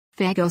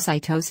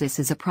Phagocytosis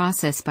is a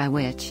process by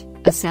which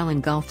a cell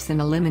engulfs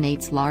and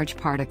eliminates large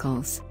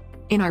particles.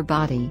 In our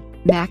body,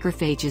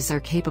 macrophages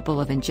are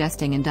capable of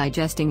ingesting and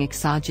digesting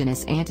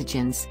exogenous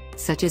antigens,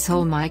 such as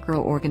whole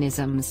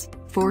microorganisms,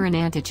 foreign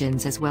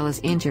antigens as well as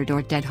injured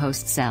or dead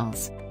host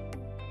cells.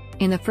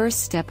 In the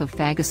first step of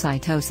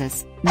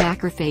phagocytosis,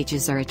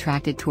 macrophages are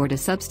attracted toward a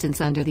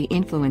substance under the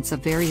influence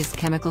of various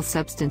chemical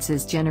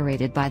substances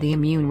generated by the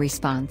immune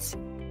response.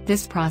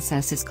 This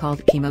process is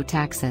called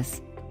chemotaxis.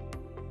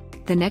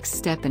 The next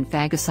step in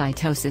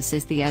phagocytosis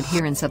is the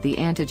adherence of the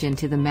antigen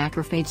to the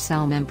macrophage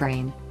cell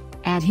membrane.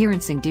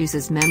 Adherence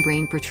induces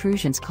membrane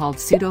protrusions called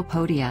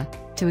pseudopodia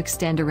to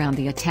extend around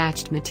the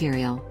attached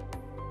material.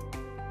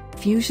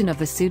 Fusion of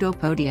the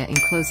pseudopodia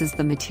encloses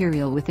the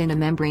material within a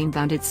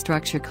membrane-bounded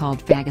structure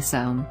called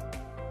phagosome.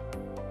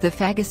 The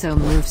phagosome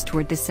moves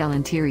toward the cell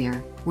interior,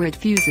 where it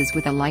fuses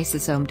with a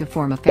lysosome to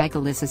form a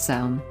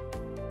phagolysosome.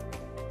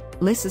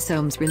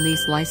 Lysosomes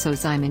release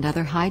lysozyme and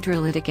other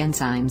hydrolytic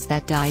enzymes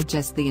that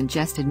digest the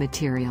ingested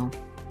material.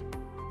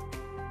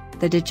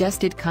 The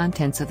digested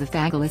contents of the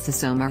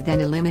phagolysosome are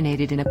then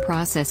eliminated in a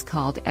process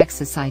called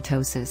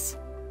exocytosis.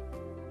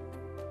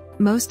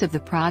 Most of the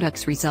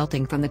products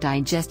resulting from the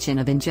digestion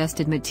of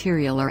ingested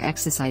material are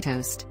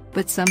exocytosed,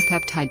 but some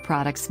peptide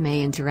products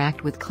may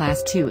interact with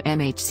class II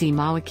MHC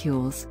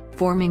molecules,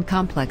 forming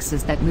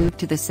complexes that move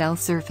to the cell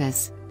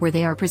surface, where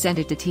they are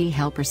presented to T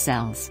helper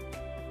cells.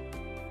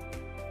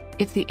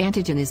 If the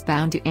antigen is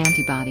bound to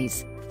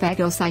antibodies,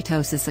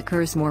 phagocytosis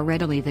occurs more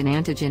readily than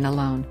antigen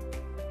alone.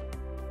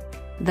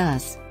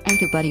 Thus,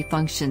 antibody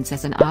functions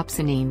as an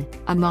opsonine,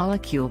 a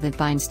molecule that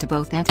binds to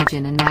both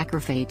antigen and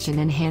macrophage and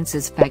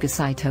enhances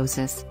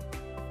phagocytosis.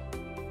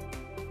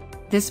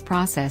 This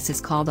process is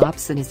called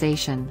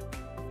opsonization.